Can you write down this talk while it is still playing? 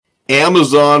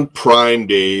Amazon Prime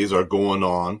Days are going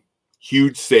on.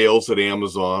 Huge sales at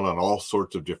Amazon on all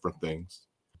sorts of different things.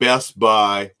 Best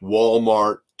Buy,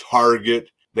 Walmart, Target,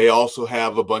 they also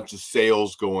have a bunch of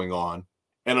sales going on.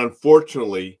 And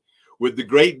unfortunately, with the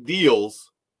great deals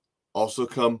also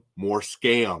come more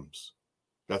scams.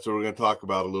 That's what we're going to talk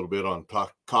about a little bit on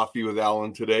Coffee with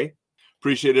Alain today.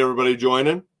 Appreciate everybody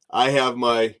joining. I have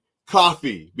my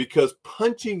coffee because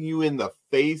punching you in the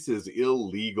face is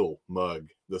illegal mug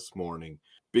this morning,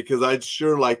 because I'd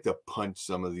sure like to punch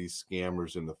some of these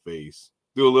scammers in the face.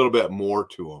 Do a little bit more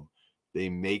to them. They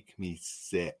make me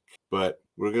sick. But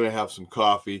we're going to have some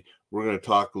coffee. We're going to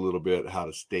talk a little bit how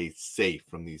to stay safe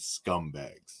from these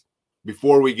scumbags.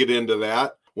 Before we get into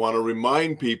that, I want to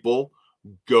remind people,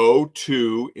 go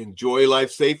to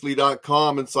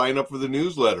enjoylifesafely.com and sign up for the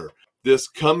newsletter. This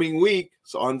coming week,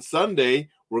 so on Sunday,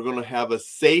 we're going to have a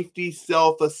safety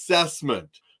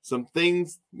self-assessment. Some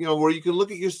things, where you can look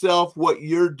at yourself, what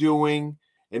you're doing,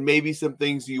 and maybe some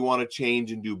things you want to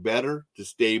change and do better to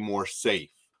stay more safe.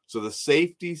 So the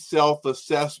safety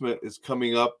self-assessment is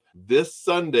coming up this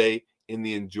Sunday in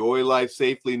the Enjoy Life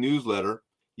Safely newsletter.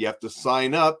 You have to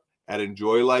sign up at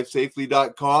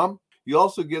enjoylifesafely.com. You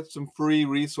also get some free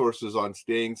resources on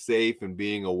staying safe and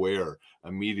being aware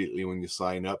immediately when you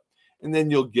sign up. And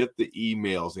then you'll get the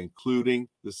emails, including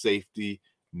the safety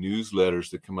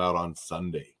newsletters that come out on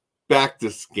Sunday. Back to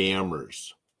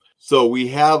scammers. So we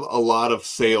have a lot of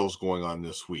sales going on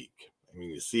this week. I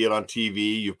mean, you see it on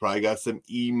TV. You've probably got some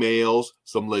emails,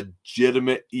 some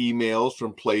legitimate emails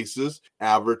from places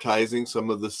advertising some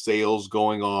of the sales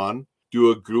going on.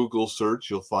 Do a Google search.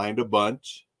 You'll find a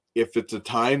bunch. If it's a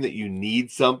time that you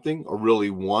need something or really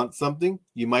want something,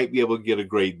 you might be able to get a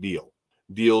great deal.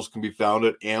 Deals can be found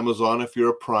at Amazon if you're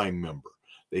a Prime member.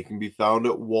 They can be found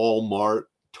at Walmart,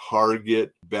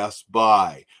 Target, Best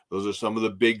Buy. Those are some of the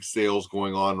big sales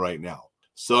going on right now.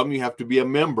 Some you have to be a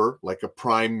member, like a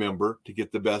Prime member, to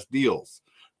get the best deals.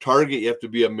 Target, you have to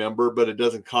be a member, but it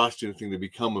doesn't cost you anything to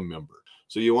become a member.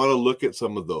 So you want to look at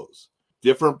some of those.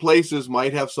 Different places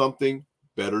might have something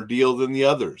better deal than the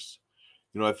others.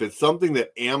 If it's something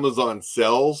that Amazon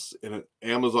sells and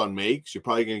Amazon makes, you're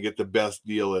probably going to get the best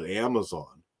deal at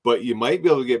Amazon. But you might be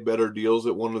able to get better deals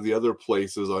at one of the other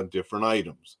places on different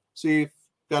items. So you've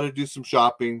got to do some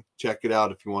shopping. Check it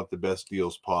out if you want the best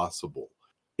deals possible.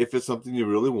 If it's something you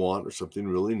really want or something you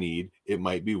really need, it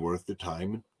might be worth the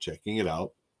time checking it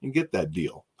out and get that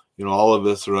deal. All of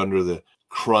us are under the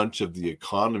crunch of the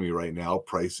economy right now.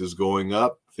 Prices going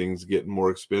up, things getting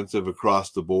more expensive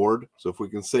across the board. So if we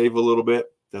can save a little bit,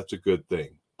 that's a good thing.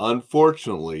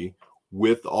 Unfortunately,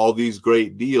 with all these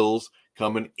great deals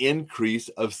come an increase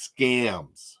of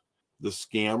scams. The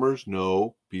scammers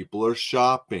know people are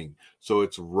shopping, so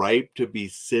it's ripe to be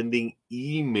sending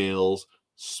emails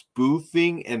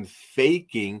spoofing and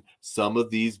faking some of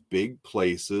these big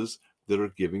places that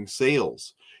are giving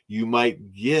sales. You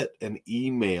might get an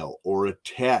email or a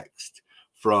text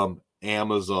from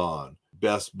Amazon,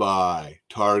 Best Buy,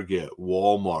 Target,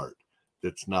 Walmart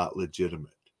that's not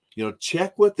legitimate.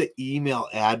 Check what the email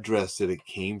address that it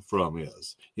came from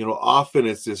is. Often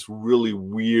it's this really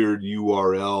weird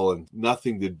URL and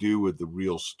nothing to do with the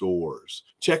real stores.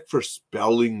 Check for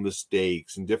spelling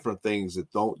mistakes and different things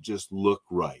that don't just look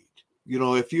right.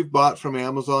 If you've bought from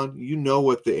Amazon, you know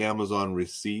what the Amazon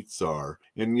receipts are.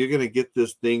 And you're going to get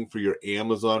this thing for your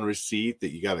Amazon receipt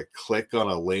that you got to click on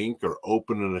a link or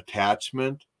open an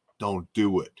attachment. Don't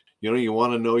do it. You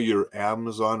want to know your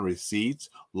Amazon receipts?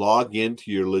 Log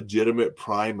into your legitimate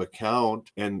Prime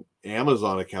account and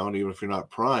Amazon account, even if you're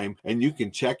not Prime, and you can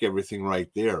check everything right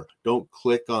there. Don't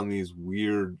click on these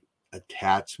weird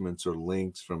attachments or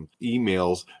links from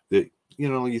emails that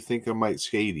you think are might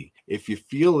shady. If you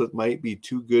feel it might be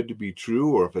too good to be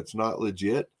true, or if it's not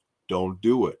legit, don't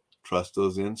do it. Trust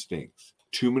those instincts.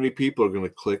 Too many people are going to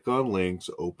click on links,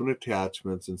 open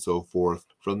attachments, and so forth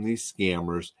from these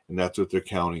scammers, and that's what they're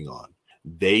counting on.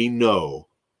 They know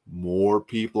more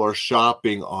people are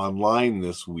shopping online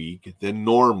this week than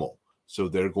normal, so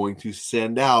they're going to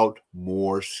send out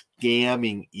more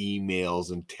scamming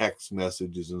emails and text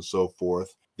messages and so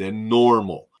forth than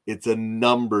normal. It's a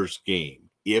numbers game.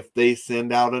 If they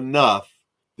send out enough,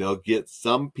 they'll get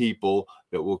some people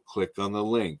that will click on the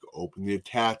link, open the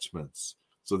attachments.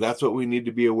 So that's what we need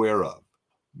to be aware of.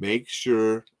 Make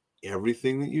sure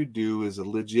everything that you do is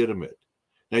legitimate.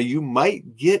 Now, you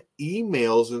might get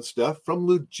emails and stuff from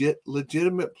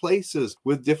legitimate places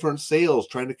with different sales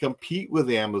trying to compete with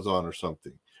Amazon or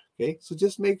something. Okay, so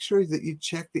just make sure that you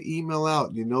check the email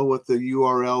out. You know what the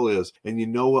URL is, and you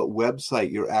know what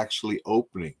website you're actually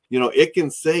opening. It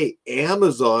can say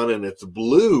Amazon and it's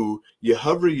blue. You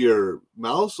hover your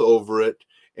mouse over it,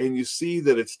 and you see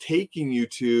that it's taking you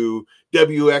to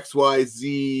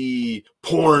WXYZ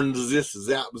porn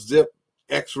zip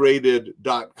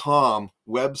xrated.com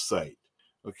website.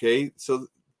 Okay, so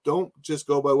don't just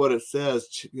go by what it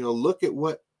says. Look at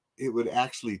what it would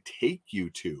actually take you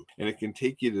to, and it can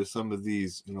take you to some of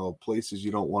these places you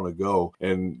don't want to go.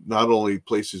 And not only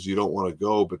places you don't want to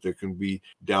go, but there can be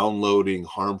downloading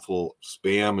harmful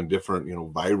spam and different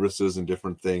viruses and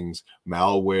different things,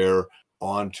 malware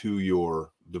onto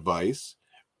your device,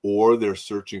 or they're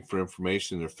searching for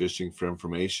information, they're fishing for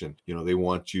information. They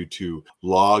want you to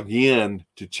log in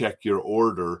to check your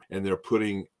order, and they're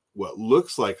putting what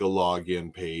looks like a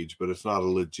login page, but it's not a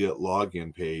legit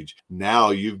login page.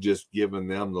 Now you've just given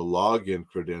them the login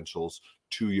credentials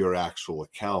to your actual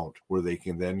account, where they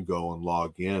can then go and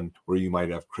log in, where you might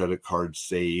have credit cards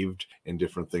saved and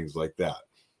different things like that.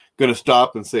 Going to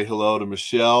stop and say hello to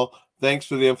Michelle. Thanks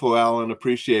for the info, Alan.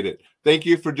 Appreciate it. Thank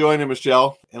you for joining,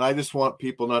 Michelle. And I just want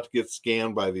people not to get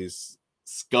scammed by these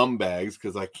scumbags,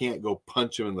 because I can't go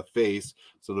punch them in the face.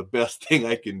 So the best thing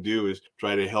I can do is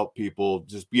try to help people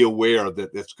just be aware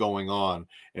that that's going on,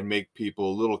 and make people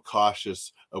a little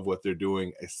cautious of what they're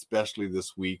doing, especially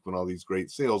this week when all these great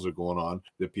sales are going on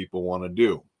that people want to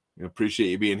do. I appreciate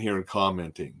you being here and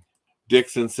commenting.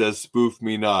 Dixon says, spoof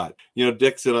me not.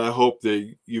 Dixon, I hope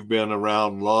that you've been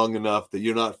around long enough that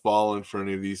you're not falling for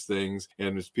any of these things.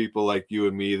 And there's people like you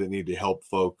and me that need to help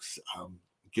folks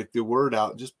get the word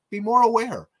out. Just be more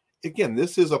aware. Again,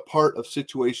 this is a part of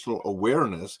situational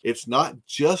awareness. It's not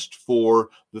just for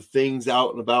the things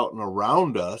out and about and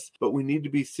around us, but we need to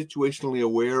be situationally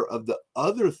aware of the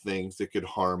other things that could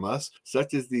harm us,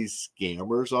 such as these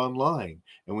scammers online.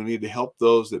 And we need to help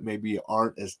those that maybe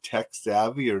aren't as tech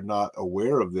savvy or not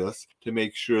aware of this, to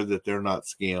make sure that they're not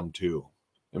scammed too.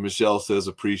 And Michelle says,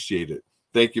 appreciate it.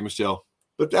 Thank you, Michelle.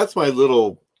 But that's my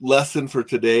little lesson for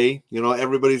today.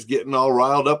 Everybody's getting all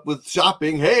riled up with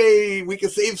shopping. Hey, we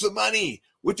can save some money,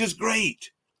 which is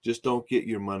great. Just don't get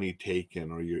your money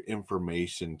taken or your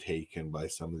information taken by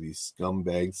some of these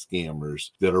scumbag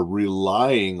scammers that are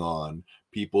relying on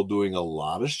people doing a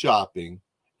lot of shopping.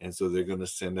 And so they're going to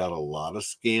send out a lot of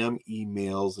scam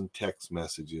emails and text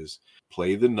messages,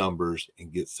 play the numbers,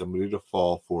 and get somebody to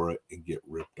fall for it and get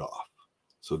ripped off.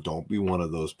 So don't be one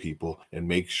of those people, and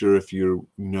make sure, if you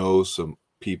know some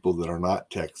people that are not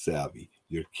tech savvy,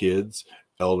 your kids,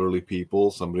 elderly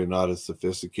people, somebody not as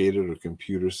sophisticated or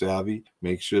computer savvy,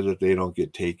 make sure that they don't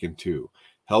get taken too.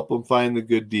 Help them find the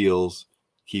good deals.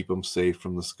 Keep them safe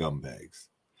from the scumbags.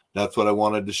 That's what I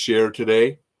wanted to share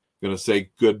today. Going to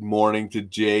say good morning to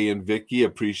Jay and Vicky.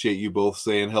 Appreciate you both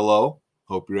saying hello.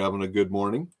 Hope you're having a good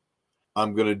morning.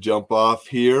 I'm going to jump off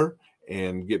here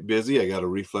and get busy. I got a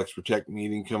Reflex Protect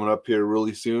meeting coming up here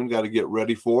really soon. Got to get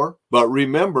ready for. But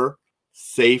remember,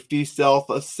 safety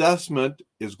self-assessment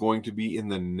is going to be in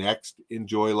the next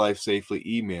Enjoy Life Safely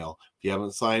email. If you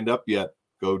haven't signed up yet,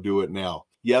 go do it now.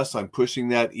 Yes, I'm pushing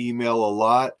that email a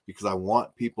lot because I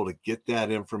want people to get that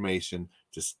information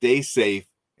to stay safe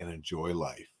and enjoy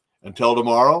life. Until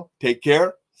tomorrow, take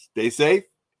care, stay safe,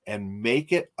 and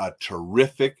make it a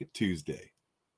terrific Tuesday.